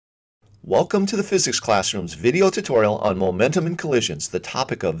Welcome to the Physics Classroom's video tutorial on momentum and collisions. The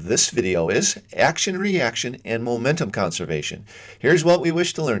topic of this video is action, reaction, and momentum conservation. Here's what we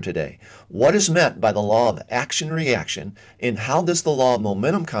wish to learn today. What is meant by the law of action-reaction, and how does the law of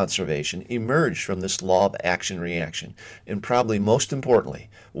momentum conservation emerge from this law of action-reaction? And probably most importantly,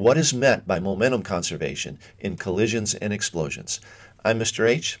 what is meant by momentum conservation in collisions and explosions? I'm Mr.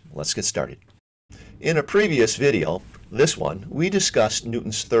 H. Let's get started. In a previous video, this one, we discussed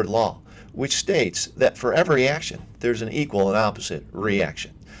Newton's third law, which states that for every action, there's an equal and opposite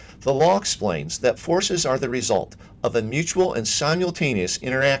reaction. The law explains that forces are the result of a mutual and simultaneous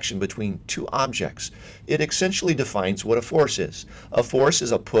interaction between two objects. It essentially defines what a force is. A force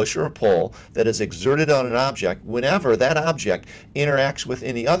is a push or a pull that is exerted on an object whenever that object interacts with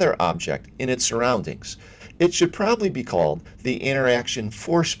any other object in its surroundings. It should probably be called the interaction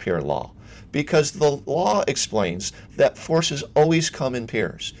force pair law, because the law explains that forces always come in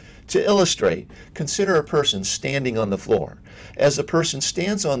pairs. To illustrate, consider a person standing on the floor. As the person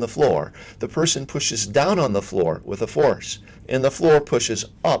stands on the floor, the person pushes down on the floor with a force, and the floor pushes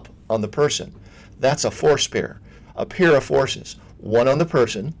up on the person. That's a force pair, a pair of forces, one on the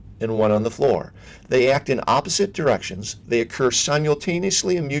person and one on the floor. They act in opposite directions. They occur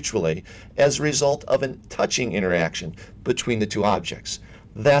simultaneously and mutually as a result of a touching interaction between the two objects.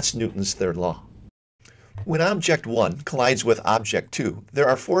 That's Newton's third law. When object 1 collides with object 2, there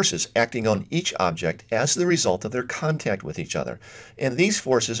are forces acting on each object as the result of their contact with each other, and these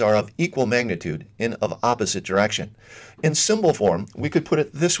forces are of equal magnitude and of opposite direction. In symbol form, we could put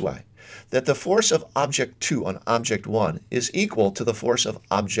it this way, that the force of object 2 on object 1 is equal to the force of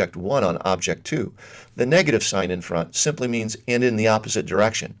object 1 on object 2. The negative sign in front simply means and in the opposite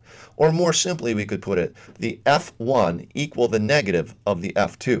direction. Or more simply, we could put it, the F1 equal the negative of the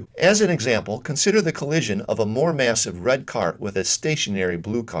F2. As an example, consider the collision of a more massive red cart with a stationary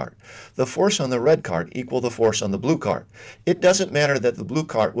blue cart. The force on the red cart equal the force on the blue cart. It doesn't matter that the blue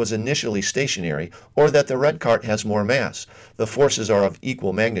cart was initially stationary or that the red cart has more mass. The forces are of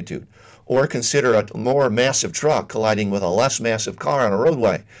equal magnitude. Or consider a more massive truck colliding with a less massive car on a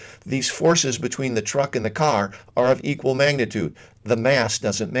roadway. These forces between the truck and the car are of equal magnitude. The mass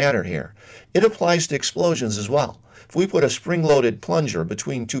doesn't matter here. It applies to explosions as well. If we put a spring-loaded plunger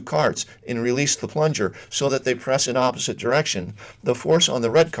between two carts and release the plunger so that they press in opposite direction, the force on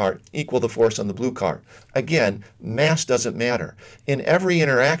the red cart equal the force on the blue cart. Again, mass doesn't matter. In every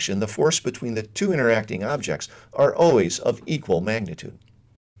interaction, the force between the two interacting objects are always of equal magnitude.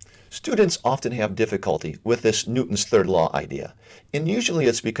 Students often have difficulty with this Newton's third law idea, and usually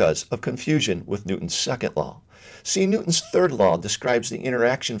it's because of confusion with Newton's second law. See, Newton's third law describes the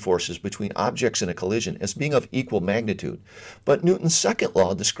interaction forces between objects in a collision as being of equal magnitude, but Newton's second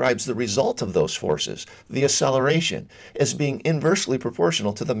law describes the result of those forces, the acceleration, as being inversely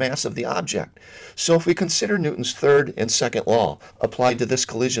proportional to the mass of the object. So if we consider Newton's third and second law applied to this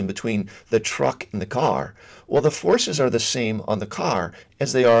collision between the truck and the car, well, the forces are the same on the car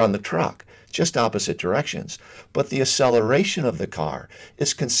as they are on the truck, just opposite directions, but the acceleration of the car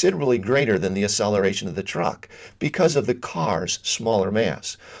is considerably greater than the acceleration of the truck because of the car's smaller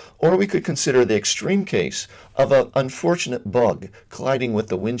mass. Or we could consider the extreme case of an unfortunate bug colliding with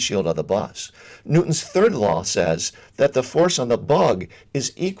the windshield of the bus. Newton's third law says that the force on the bug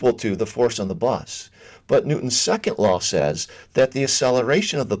is equal to the force on the bus. But Newton's second law says that the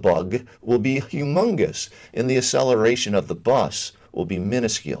acceleration of the bug will be humongous and the acceleration of the bus will be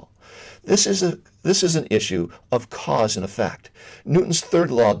minuscule. This is an issue of cause and effect. Newton's third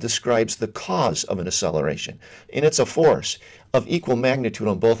law describes the cause of an acceleration, and it's a force of equal magnitude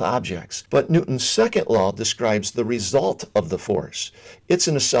on both objects. But Newton's second law describes the result of the force. It's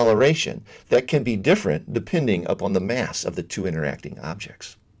an acceleration that can be different depending upon the mass of the two interacting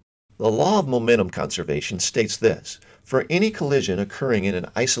objects. The law of momentum conservation states this: for any collision occurring in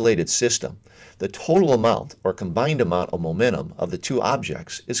an isolated system, the total amount or combined amount of momentum of the two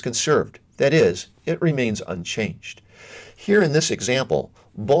objects is conserved. That is, it remains unchanged. Here in this example,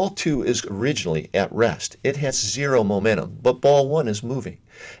 ball 2 is originally at rest. It has zero momentum, but ball 1 is moving.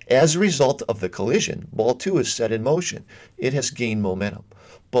 As a result of the collision, ball 2 is set in motion. It has gained momentum.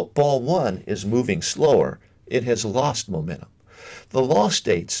 But ball 1 is moving slower. It has lost momentum. The law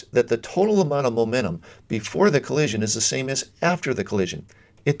states that the total amount of momentum before the collision is the same as after the collision.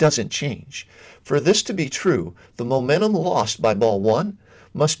 It doesn't change. For this to be true, the momentum lost by ball 1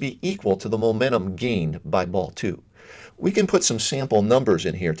 must be equal to the momentum gained by ball 2. We can put some sample numbers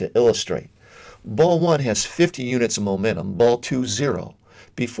in here to illustrate. Ball 1 has 50 units of momentum, ball 2 0.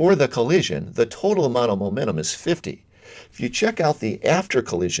 Before the collision, the total amount of momentum is 50. If you check out the after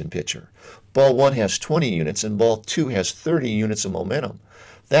collision picture, ball 1 has 20 units and ball 2 has 30 units of momentum.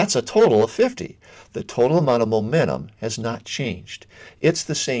 That's a total of 50. The total amount of momentum has not changed. It's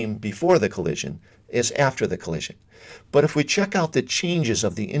the same before the collision as after the collision. But if we check out the changes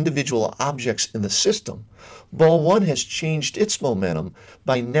of the individual objects in the system, ball 1 has changed its momentum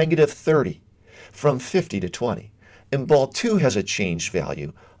by negative 30, from 50 to 20. And ball 2 has a change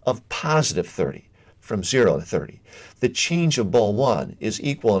value of positive 30, from 0 to 30. The change of ball 1 is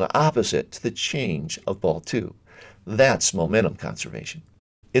equal and opposite to the change of ball 2. That's momentum conservation.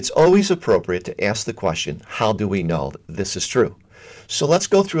 It's always appropriate to ask the question, how do we know this is true? So let's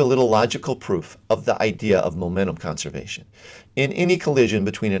go through a little logical proof of the idea of momentum conservation. In any collision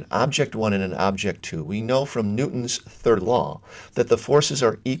between an object 1 and an object 2, we know from Newton's third law that the forces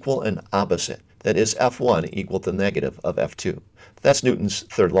are equal and opposite. That is, F1 equal to negative of F2. That's Newton's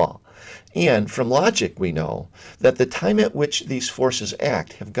third law. And from logic, we know that the time at which these forces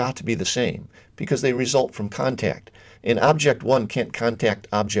act have got to be the same because they result from contact. And object 1 can't contact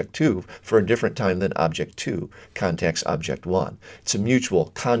object 2 for a different time than object 2 contacts object 1. It's a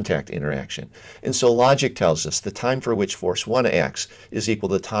mutual contact interaction. And so logic tells us the time for which force 1 acts is equal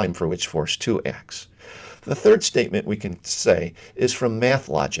to the time for which force 2 acts. The third statement we can say is from math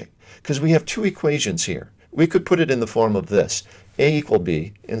logic, because we have two equations here. We could put it in the form of this: A equal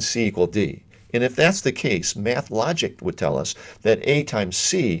B and C equal D. And if that's the case, math logic would tell us that A times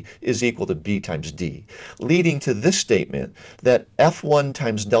C is equal to B times D, leading to this statement that F1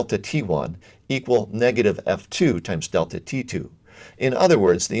 times delta T1 equal negative F2 times delta T2. In other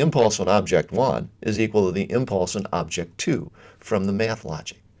words, the impulse on object 1 is equal to the impulse on object 2 from the math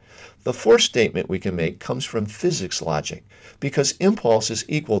logic. The fourth statement we can make comes from physics logic, because impulse is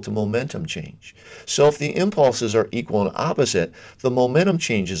equal to momentum change. So if the impulses are equal and opposite, the momentum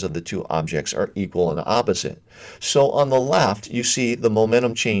changes of the two objects are equal and opposite. So on the left, you see the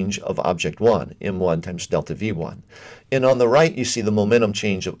momentum change of object 1, m1 times delta v1. And on the right, you see the momentum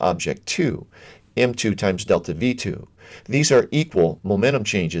change of object 2, m2 times delta v2. These are equal momentum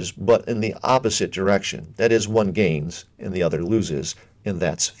changes, but in the opposite direction. That is, one gains and the other loses, and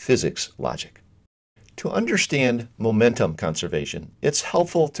that's physics logic. To understand momentum conservation, it's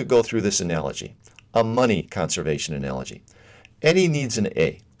helpful to go through this analogy, a money conservation analogy. Eddie needs an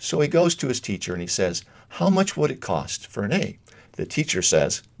A, so he goes to his teacher and he says, "How much would it cost for an A?" The teacher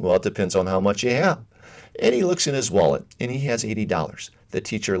says, "Well, it depends on how much you have." Eddie looks in his wallet and he has $80. The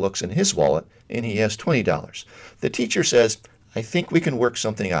teacher looks in his wallet and he has $20. The teacher says, "I think we can work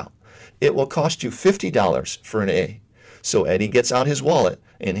something out. It will cost you $50 for an A." So Eddie gets out his wallet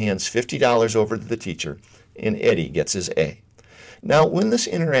and hands $50 over to the teacher, and Eddie gets his A. Now, when this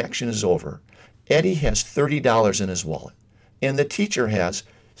interaction is over, Eddie has $30 in his wallet, and the teacher has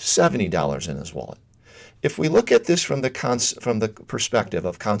 $70 in his wallet. If we look at this from the perspective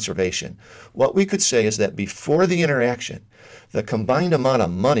of conservation, what we could say is that before the interaction, the combined amount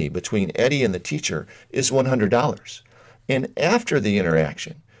of money between Eddie and the teacher is $100. And after the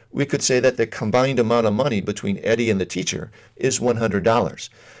interaction, we could say that the combined amount of money between Eddie and the teacher is $100.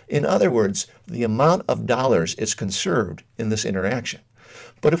 In other words, the amount of dollars is conserved in this interaction.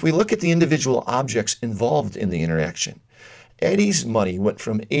 But if we look at the individual objects involved in the interaction, Eddie's money went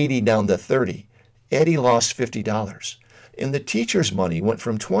from 80 down to 30. Eddie lost $50. And the teacher's money went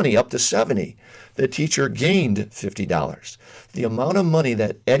from 20 up to 70. The teacher gained $50. The amount of money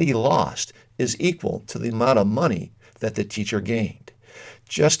that Eddie lost is equal to the amount of money that the teacher gained.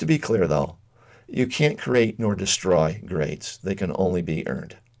 Just to be clear, though, you can't create nor destroy grades. They can only be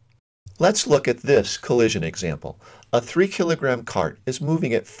earned. Let's look at this collision example. A 3-kilogram cart is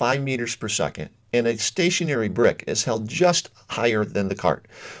moving at 5 meters per second, and a stationary brick is held just higher than the cart.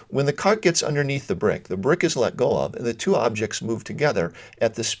 When the cart gets underneath the brick is let go of, and the two objects move together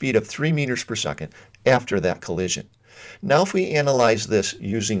at the speed of 3 meters per second after that collision. Now, if we analyze this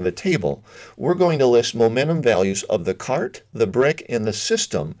using the table, we're going to list momentum values of the cart, the brick, and the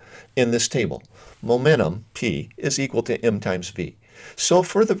system in this table. Momentum, P, is equal to m times v. So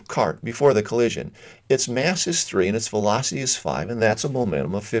for the cart before the collision, its mass is 3 and its velocity is 5, and that's a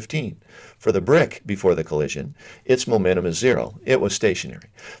momentum of 15. For the brick before the collision, its momentum is 0. It was stationary.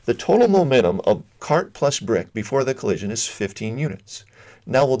 The total momentum of cart plus brick before the collision is 15 units.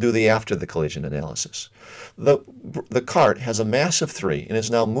 Now we'll do the after the collision analysis. The cart has a mass of 3 and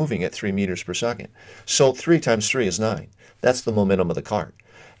is now moving at 3 meters per second. So 3 times 3 is 9. That's the momentum of the cart.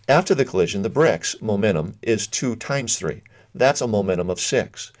 After the collision, the brick's momentum is 2 times 3. That's a momentum of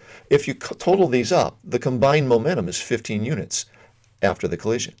 6. If you total these up, the combined momentum is 15 units after the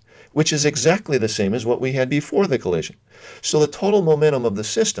collision, which is exactly the same as what we had before the collision. So the total momentum of the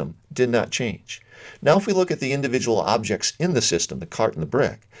system did not change. Now if we look at the individual objects in the system, the cart and the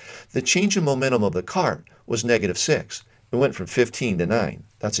brick, the change in momentum of the cart was negative 6, It went from 15 to 9.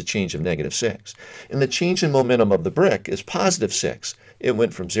 That's a change of negative 6. And the change in momentum of the brick is positive 6. It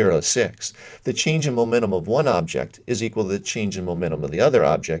went from 0 to 6. The change in momentum of one object is equal to the change in momentum of the other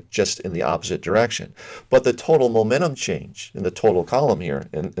object, just in the opposite direction. But the total momentum change in the total column here,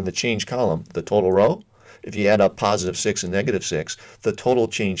 in the change column, the total row, if you add up positive 6 and negative 6, the total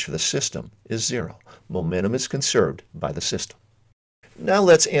change for the system is 0. Momentum is conserved by the system. Now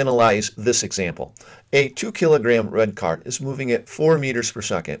let's analyze this example. A 2-kilogram red cart is moving at 4 meters per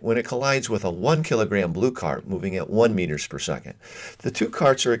second when it collides with a 1-kilogram blue cart moving at 1 meters per second. The two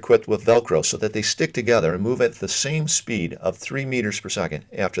carts are equipped with Velcro so that they stick together and move at the same speed of 3 meters per second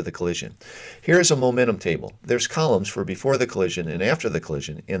after the collision. Here is a momentum table. There's columns for before the collision and after the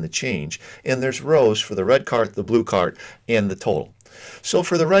collision and the change, and there's rows for the red cart, the blue cart, and the total. So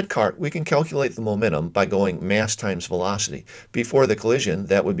for the red cart, we can calculate the momentum by going mass times velocity. Before the collision,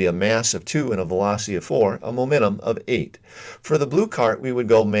 that would be a mass of 2 and a velocity of 4, a momentum of 8. For the blue cart, we would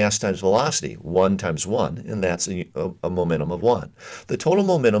go mass times velocity, 1 times 1, and that's a momentum of 1. The total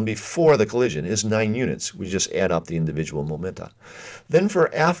momentum before the collision is 9 units. We just add up the individual momenta. Then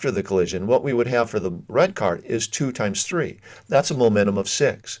for after the collision, what we would have for the red cart is 2 times 3. That's a momentum of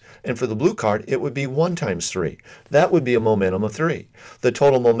 6. And for the blue cart, it would be 1 times 3. That would be a momentum of 3. The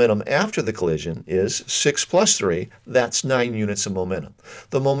total momentum after the collision is 6 plus 3. That's 9 units of momentum.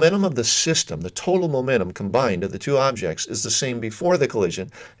 The momentum of the system, the total momentum combined of the two objects, is the same before the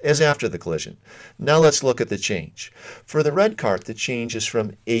collision as after the collision. Now let's look at the change. For the red cart, the change is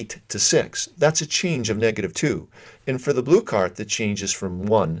from 8 to 6. That's a change of negative 2. And for the blue cart, the change is from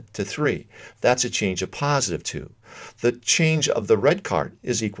 1 to 3. That's a change of positive 2. The change of the red cart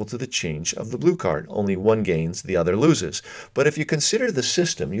is equal to the change of the blue cart. Only one gains, the other loses. But if you consider the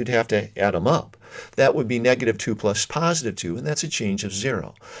system, you'd have to add them up. That would be negative 2 plus positive 2, and that's a change of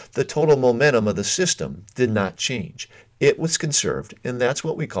 0. The total momentum of the system did not change. It was conserved, and that's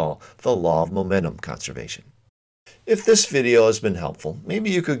what we call the law of momentum conservation. If this video has been helpful,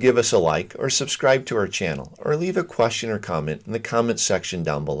 maybe you could give us a like or subscribe to our channel, or leave a question or comment in the comment section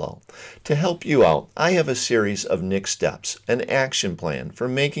down below. To help you out, I have a series of next steps, an action plan for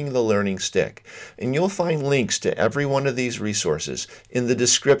making the learning stick, and you'll find links to every one of these resources in the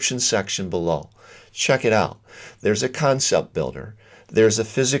description section below. Check it out. There's a concept builder. There's a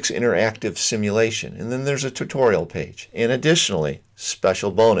physics interactive simulation, and then there's a tutorial page. And additionally,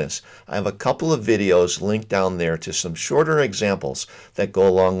 special bonus, I have a couple of videos linked down there to some shorter examples that go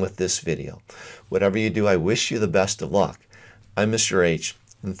along with this video. Whatever you do, I wish you the best of luck. I'm Mr. H,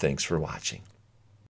 and thanks for watching.